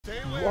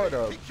What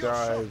up,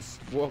 guys?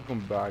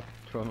 Welcome back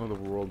to another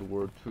World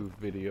War II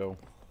video.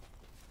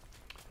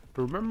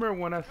 Remember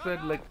when I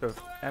said like the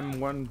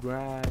M1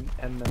 Grand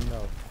and then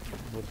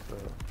what's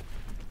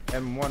the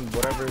M1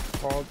 whatever it's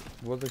called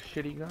was a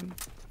shitty gun?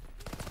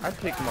 I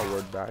take my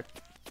word back.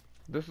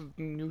 This is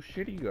the new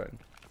shitty gun.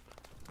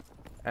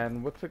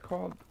 And what's it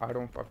called? I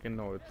don't fucking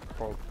know. It's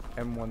called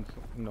M1.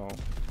 No,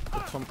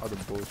 it's some other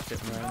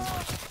bullshit, man.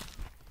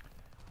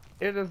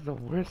 It is the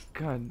worst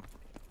gun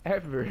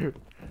ever.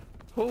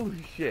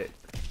 Holy shit.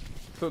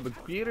 So the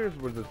creators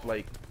were just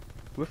like,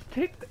 let's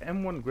take the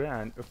M1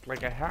 Grand, it's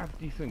like a half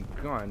decent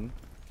gun,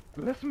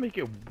 let's make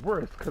it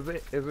worse because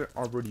it isn't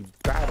already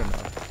bad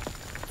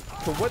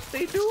enough. So what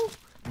they do,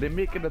 they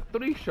make it a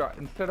 3-shot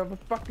instead of a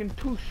fucking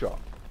 2-shot.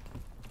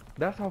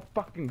 That's how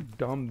fucking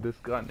dumb this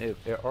gun is.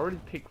 It already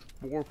takes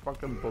 4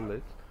 fucking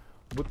bullets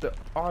with the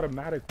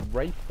automatic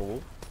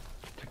rifle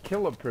to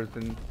kill a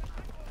person.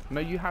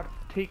 Now you have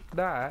to take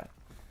that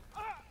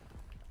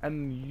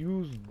and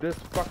use this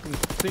fucking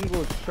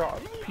single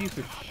shot piece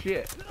of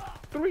shit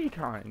 3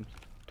 times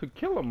to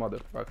kill a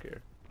motherfucker.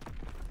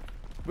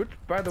 Which,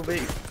 by the way,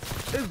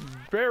 is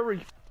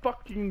very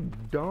fucking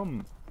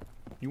dumb.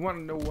 You wanna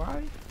know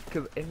why?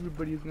 Because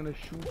everybody's gonna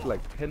shoot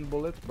like 10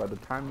 bullets by the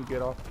time you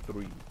get off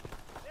 3.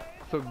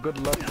 So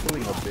good luck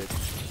killing a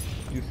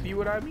bitch. You see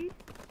what I mean?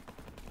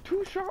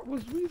 2-shot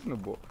was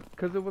reasonable,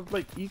 because it was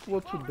like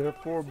equal to their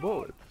 4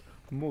 bullets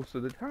most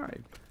of the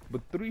time. But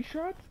 3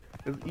 shots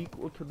is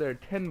equal to their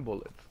 10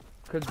 bullets.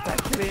 Cause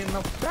that shit ain't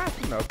enough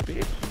fast enough,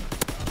 bitch.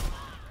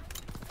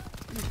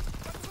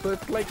 So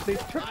it's like they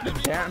took the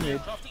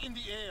damage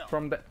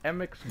from the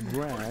MX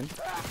Grand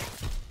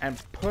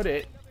and put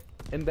it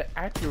in the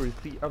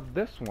accuracy of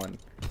this one.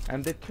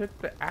 And they took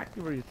the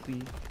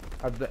accuracy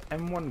of the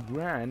M1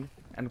 Grand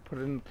and put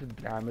it into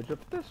damage of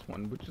this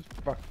one, which is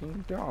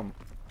fucking dumb.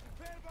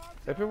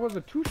 If it was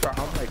a 2-shot,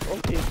 I'm like,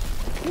 okay,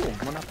 cool.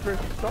 When I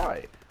first saw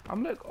it,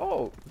 I'm like,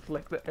 oh, it's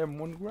like the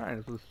M1 Grand.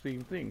 It's the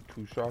same thing,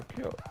 2-shot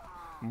kill.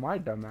 My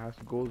dumbass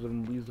goes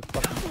and leaves the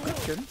fucking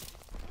kitchen,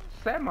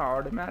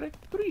 semi-automatic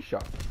 3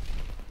 shots.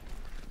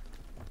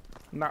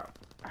 Now,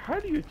 how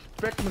do you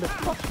expect me to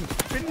fucking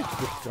finish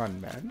this gun,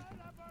 man?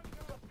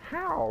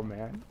 How,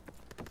 man?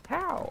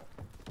 How?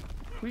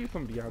 Please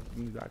somebody ask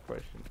me that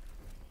question.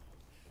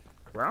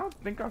 Cause I don't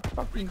think I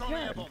fucking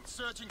can.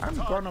 I'm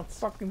gonna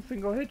fucking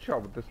single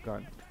headshot with this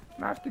gun.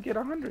 And I have to get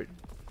 100.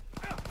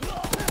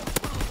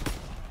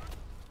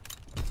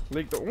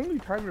 Like, the only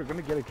time you're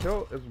gonna get a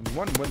kill is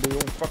 1, when they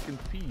don't fucking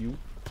see you.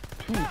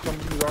 2,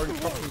 somebody's already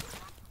fucking,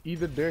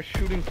 either they're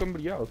shooting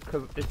somebody else.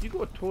 Cause if you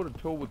go toe to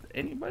toe with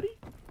anybody,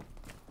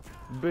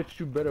 bitch,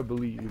 you better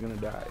believe you're gonna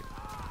die.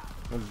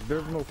 And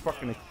there's no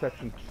fucking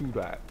exception to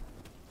that.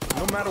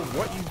 No matter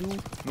what you do,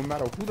 no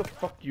matter who the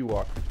fuck you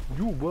are,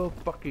 you will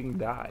fucking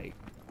die.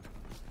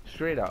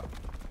 Straight up.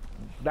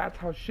 That's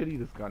how shitty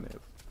this gun is.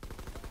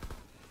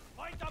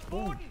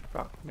 Holy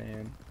fuck,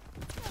 man.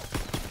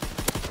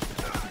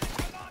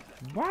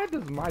 Why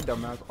does my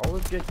dumbass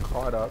always get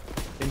caught up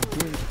in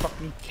doing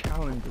fucking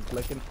challenges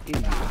like an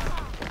idiot?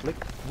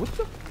 Like, what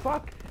the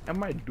fuck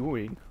am I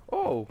doing?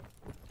 Oh,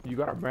 you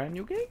got a brand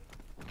new game?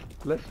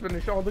 Let's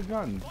finish all the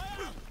guns.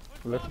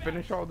 Let's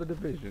finish all the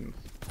divisions.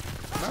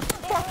 Now,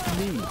 fuck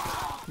me.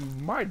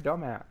 My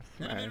dumbass,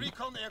 man.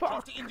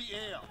 Fuck.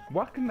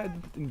 Why can't I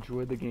just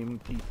enjoy the game in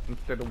peace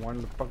instead of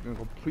wanting to fucking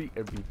complete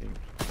everything?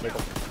 Like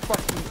a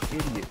fucking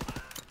idiot.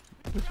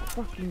 This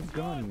fucking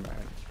gun,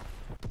 man.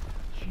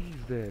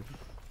 Jesus.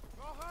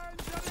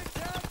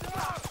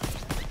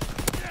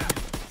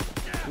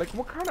 Like,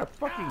 what kind of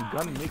fucking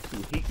gun makes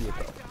you hate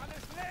yourself?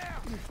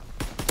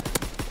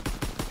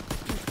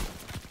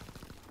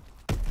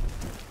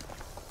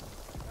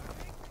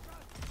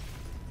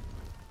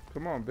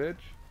 Come on, bitch.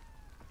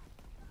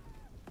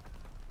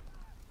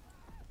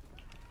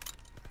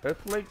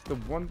 That's like the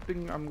one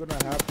thing I'm gonna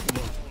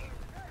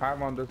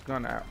have on this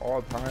gun at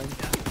all times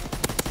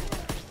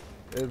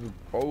is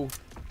both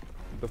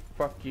the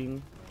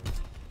fucking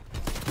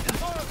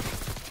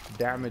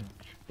damage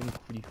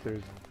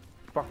increasers,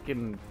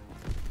 fucking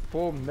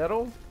full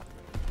metal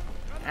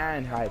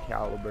and high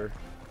caliber.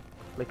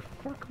 Like,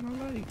 fuck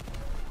my life.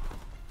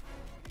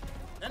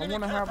 I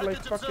wanna have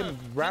like fucking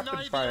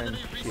rapid fire and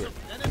shit,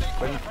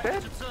 but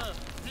instead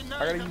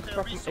I gotta use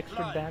fucking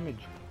extra damage.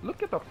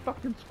 Look at the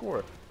fucking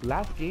score.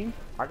 Last game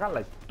I got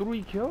like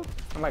 3 kills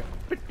and like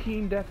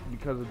 15 deaths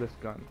because of this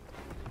gun.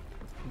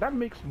 That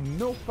makes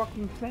no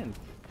fucking sense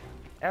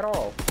at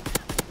all.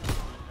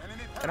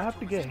 And I have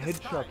to get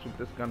headshots with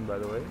this gun, by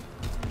the way.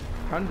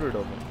 100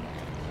 of them.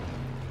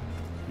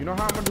 You know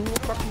how I'm gonna do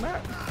fucking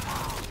that?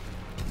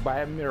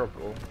 By a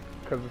miracle,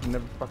 because it's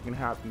never fucking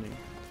happening.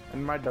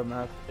 And my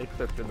dumbass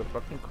accepted the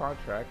fucking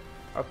contract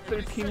of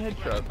 13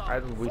 headshots. I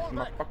just wasted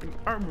my fucking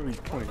armory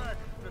points.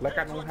 Like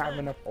I don't have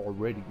enough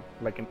already.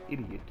 Like an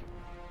idiot.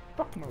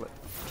 Fuck my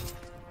life.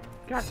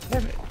 God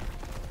damn it.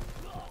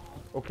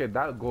 Okay,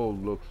 that goal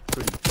looks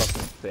pretty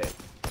fucking sick.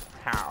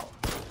 How?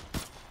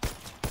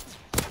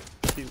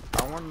 See,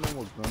 I wanna know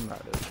what gun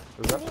that is.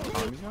 Is that the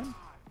Tommy gun?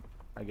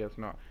 I guess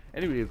not.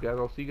 Anyways, guys,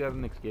 I'll see you guys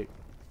in the next game.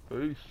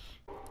 Peace.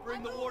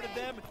 Bring the war to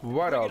them.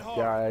 What up,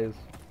 guys?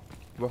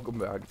 Welcome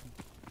back.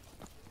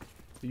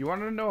 You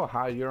want to know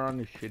how you're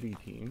on a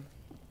shitty team?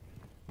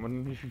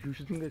 When you're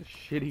using a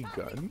shitty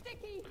gun,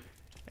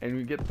 and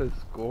you get the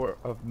score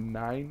of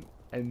 9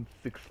 and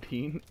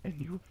 16, and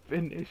you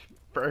finish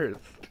first.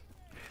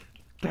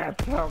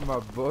 That's how, my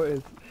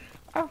boys.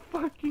 I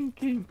fucking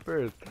came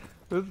first.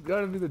 This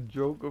gotta be the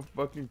joke of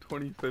fucking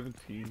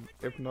 2017,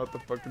 if not the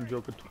fucking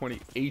joke of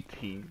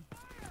 2018.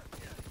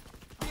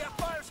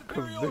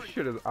 Cause this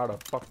shit is out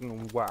of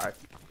fucking whack.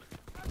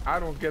 I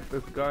don't get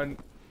this gun.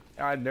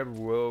 I never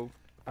will.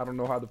 I don't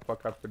know how the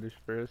fuck I finished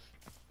first.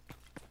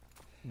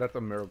 That's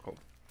a miracle.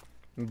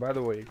 And by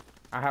the way,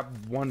 I have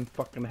one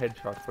fucking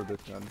headshot for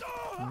this gun.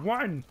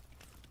 One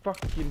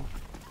fucking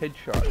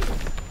headshot.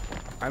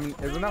 I mean,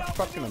 isn't that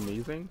fucking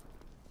amazing?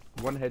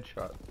 One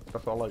headshot.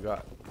 That's all I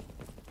got.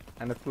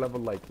 And it's level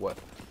like what?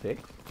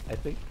 6? I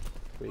think?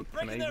 Wait,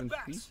 can I even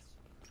see?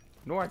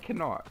 No, I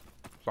cannot.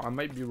 So I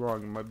might be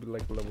wrong. It might be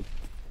like level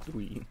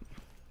 3.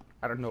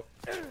 I don't know.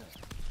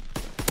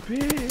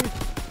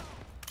 Bitch!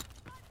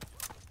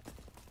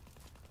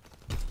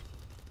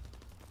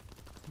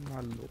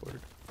 My lord.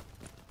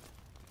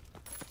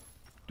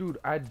 Dude,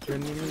 I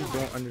genuinely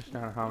don't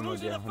understand how I'm gonna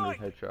get 100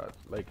 headshots.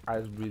 Like, I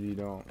really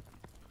don't.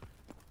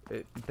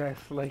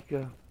 That's like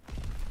a...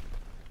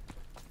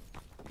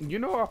 You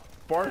know, a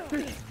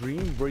far-fetched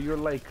dream where you're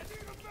like,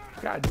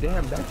 God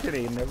damn, that shit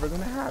ain't never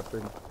gonna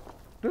happen.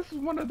 This is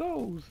one of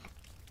those.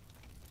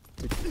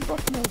 Like,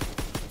 fuck no.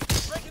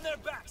 Breaking their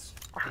backs.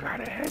 I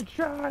got a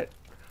headshot.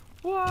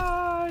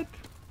 What?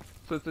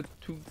 So it's a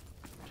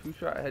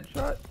two-shot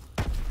headshot?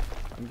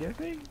 I'm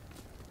guessing?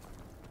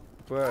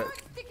 But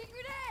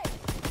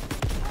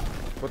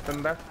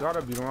then that's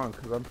gotta be wrong,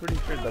 because I'm pretty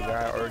sure the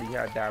guy already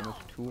had damage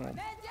to him.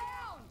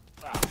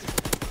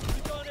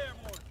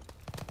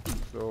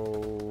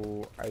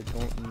 So I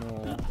don't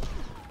know.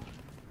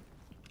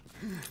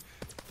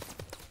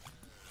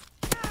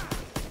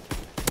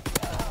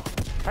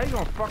 How you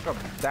gonna fuck up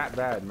that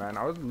bad, man?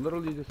 I was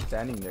literally just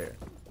standing there.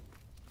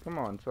 Come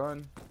on,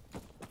 son.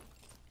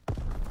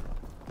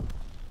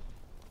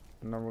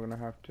 Now we're gonna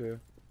have to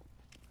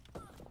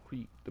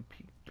creep the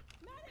peep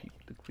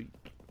the creep.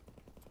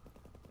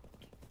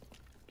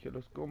 Okay,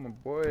 let's go, my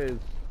boys.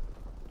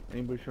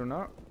 Anybody showing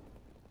up?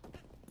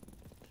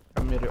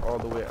 I made it all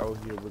the way out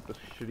here with this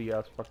shitty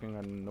ass fucking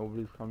gun.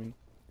 Nobody's coming.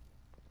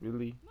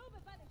 Really?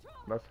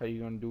 That's how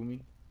you gonna do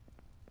me?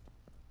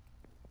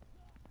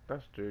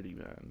 That's dirty,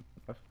 man.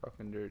 That's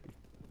fucking dirty.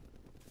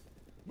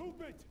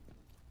 Movement.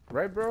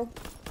 Right, bro?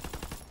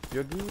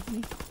 You agree with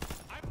me?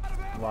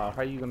 Wow,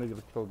 how you gonna get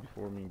a kill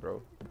before me,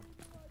 bro?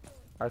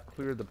 I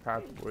cleared the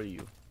path for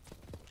you.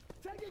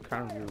 It's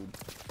kind of rude.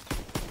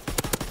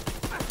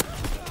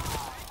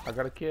 I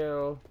got a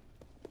kill,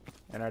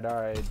 and I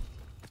died.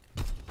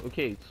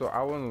 Okay, so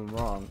I wasn't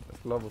wrong.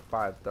 It's level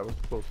 5. That was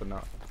close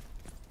enough.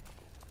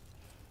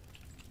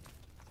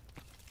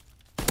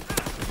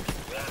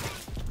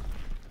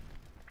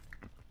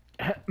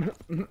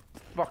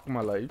 Fuck my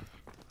life.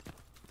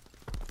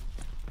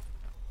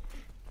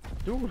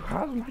 Dude,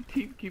 how's my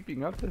team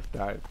keeping up this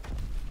time?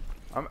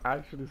 I'm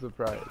actually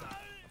surprised.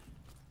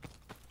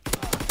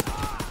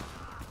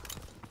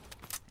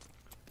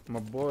 My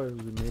boys,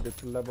 we made it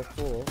to level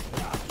 4.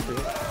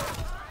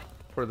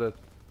 For the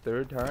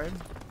 3rd time.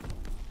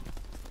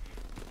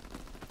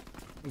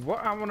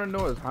 What I want to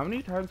know is how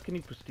many times can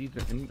you prestige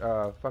in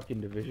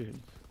fucking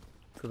divisions?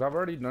 Because I've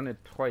already done it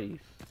twice,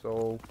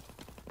 so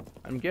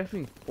I'm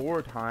guessing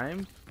 4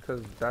 times,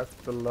 because that's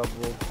the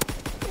level,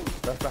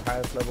 that's the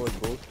highest level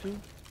it goes to.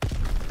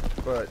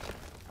 But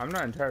I'm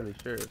not entirely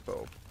sure,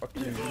 so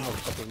fucking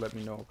motherfuckers let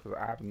me know, because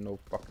I have no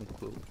fucking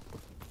clue.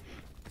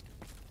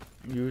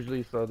 Usually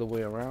it's the other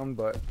way around,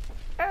 but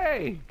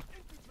hey,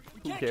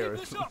 who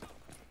cares?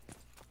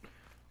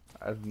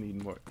 I just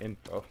need more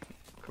info.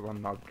 Cause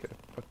I'm not good at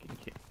fucking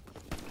games.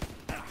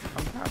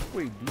 I'm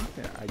halfway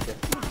decent, I guess.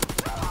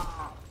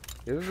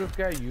 Is this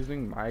guy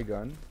using my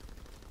gun?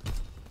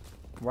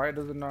 Why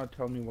does it not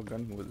tell me what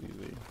gun he was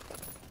using?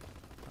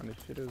 What kind of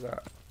shit is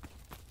that?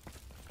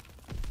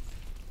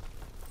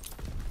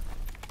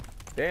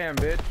 Damn,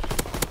 bitch.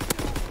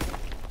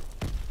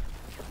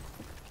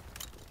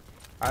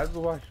 I just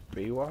watched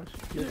Baywatch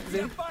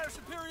yesterday.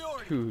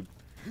 Dude,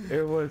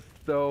 it was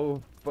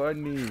so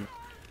funny.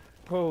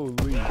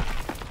 Holy.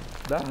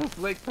 That was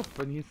like the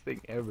funniest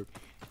thing ever.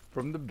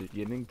 From the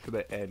beginning to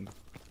the end,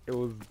 it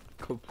was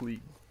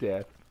complete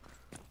death.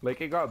 Like,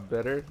 it got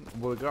better.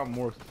 Well, it got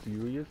more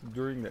serious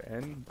during the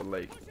end, but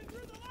like,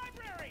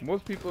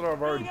 most people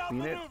have already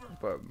seen it,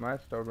 but my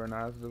stubborn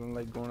ass doesn't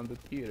like going to the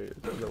theaters.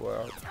 So,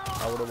 well,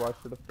 I would have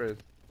watched it the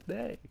first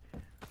day.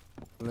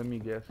 Let me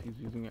guess, he's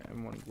using an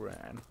M1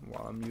 Grand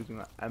while I'm using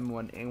an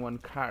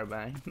M1A1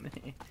 carbine.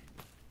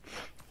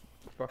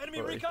 Fuck.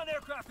 Enemy recon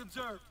aircraft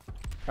observed.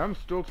 I'm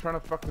still trying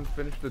to fucking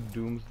finish the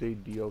Doomsday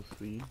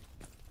DLC.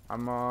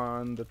 I'm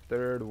on the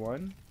 3rd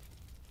one.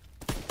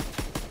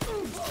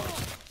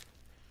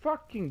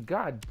 Fucking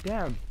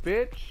goddamn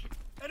bitch!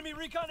 Enemy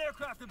recon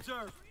aircraft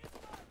observed.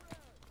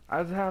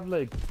 I just have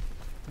like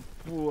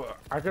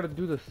I gotta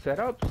do the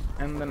setups,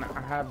 and then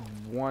I have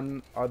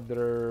one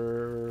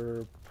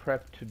other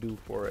prep to do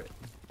for it.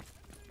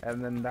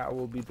 And then that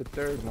will be the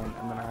third one,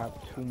 and then I have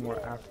 2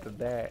 more after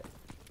that.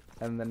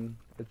 And then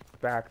it's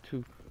back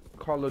to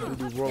Call of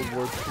Duty World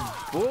War II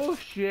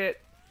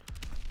bullshit!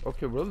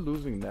 Okay, we're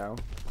losing now.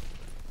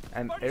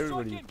 And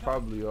everybody's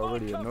probably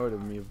already annoyed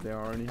at me if they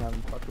already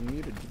haven't fucking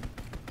muted me.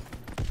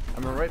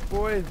 Am I right,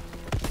 boys?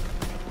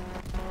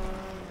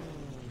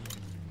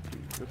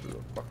 Dude, this is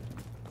a fucking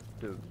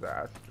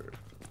disaster.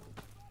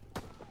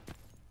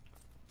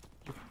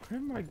 Where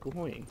am I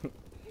going?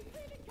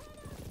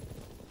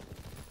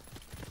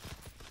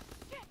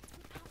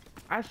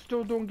 I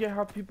still don't get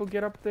how people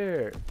get up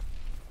there.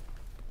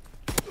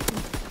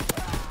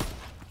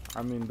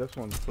 I mean, this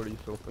one's pretty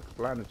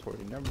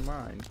self-explanatory. Never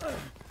mind.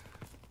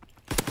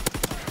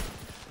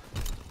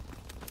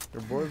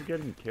 Your boy's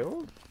getting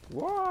killed?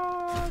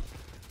 What?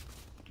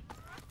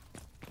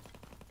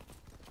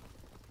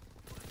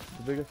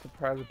 The biggest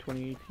surprise of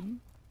 2018?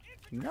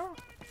 No.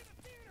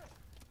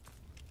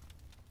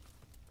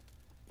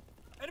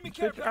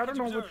 Bitch, I don't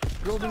know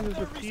which building is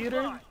a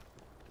theater.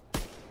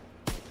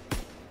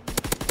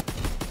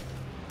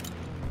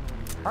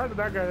 How did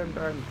that guy then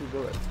die in 2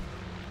 bullets?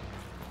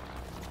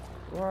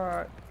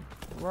 What?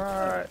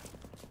 What?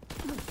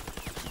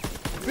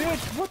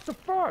 Bitch, what the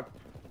fuck?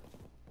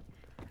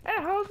 Hey,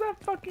 how's that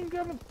fucking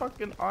gun a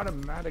fucking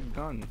automatic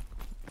gun?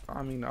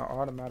 I mean, an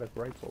automatic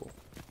rifle.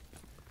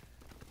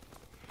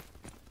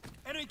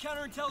 Enemy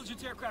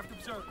counterintelligence aircraft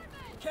observed.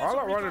 All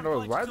I want to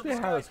know is why did they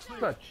have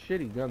such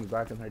shitty guns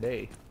back in their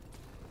day?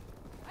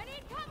 I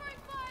need covering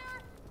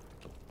fire.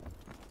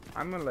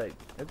 I mean, like,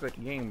 it's a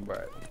game,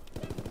 but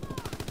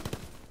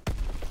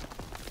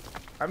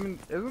I mean,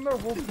 isn't the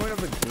whole point of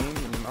the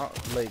game not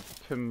like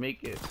to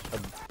make it a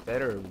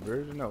better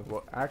version of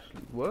what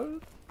actually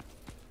was?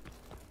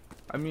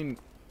 I mean,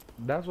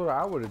 that's what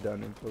I would have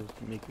done if it was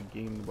to make a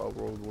game about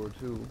World War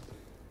II.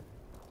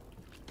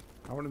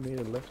 I would have made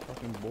it less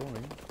fucking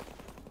boring.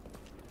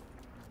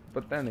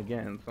 But then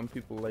again, some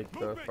people like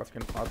the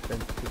fucking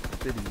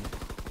authenticity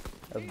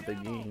of the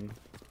game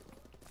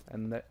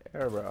and the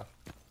era.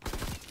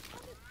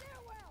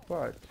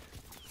 But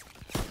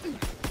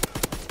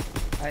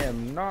I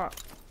am not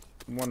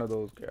one of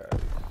those guys.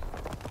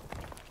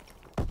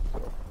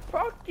 So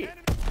fuck it.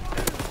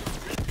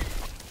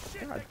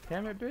 God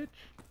damn it, bitch.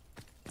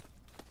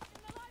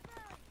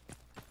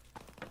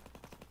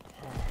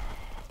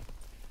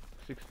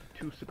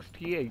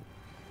 62-68.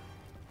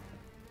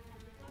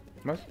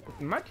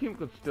 My team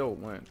could still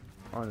win,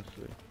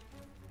 honestly.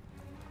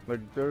 Like,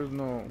 there's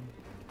no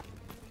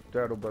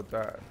doubt about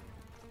that.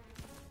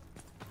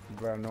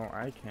 But I know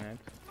I can't.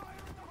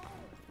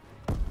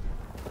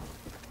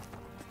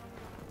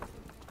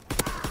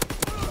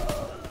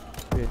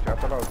 Bitch, I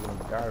thought I was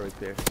gonna die right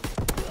there.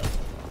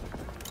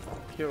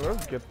 Okay,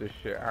 let's get this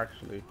shit,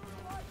 actually.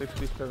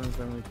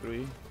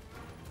 67-73.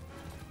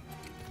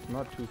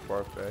 Not too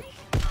far-fetched.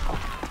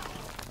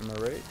 Am I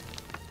right?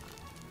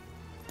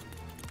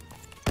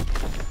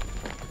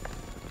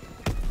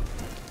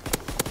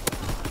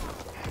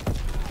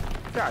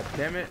 God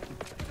damn it.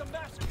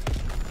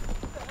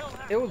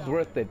 It was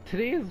worth it.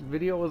 Today's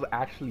video was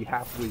actually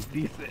halfway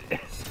decent.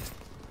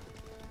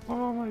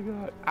 Oh my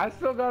god. I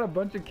still got a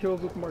bunch of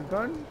kills with my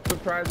gun,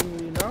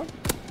 surprisingly enough.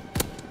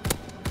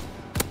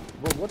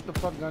 Well, what the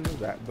fuck gun is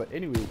that? But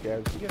anyway,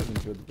 guys, if you guys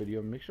enjoyed the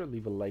video, make sure to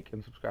leave a like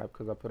and subscribe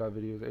because I put out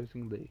videos every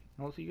single day.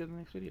 And I'll see you guys in the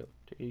next video.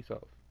 Take care of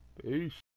yourself. Peace.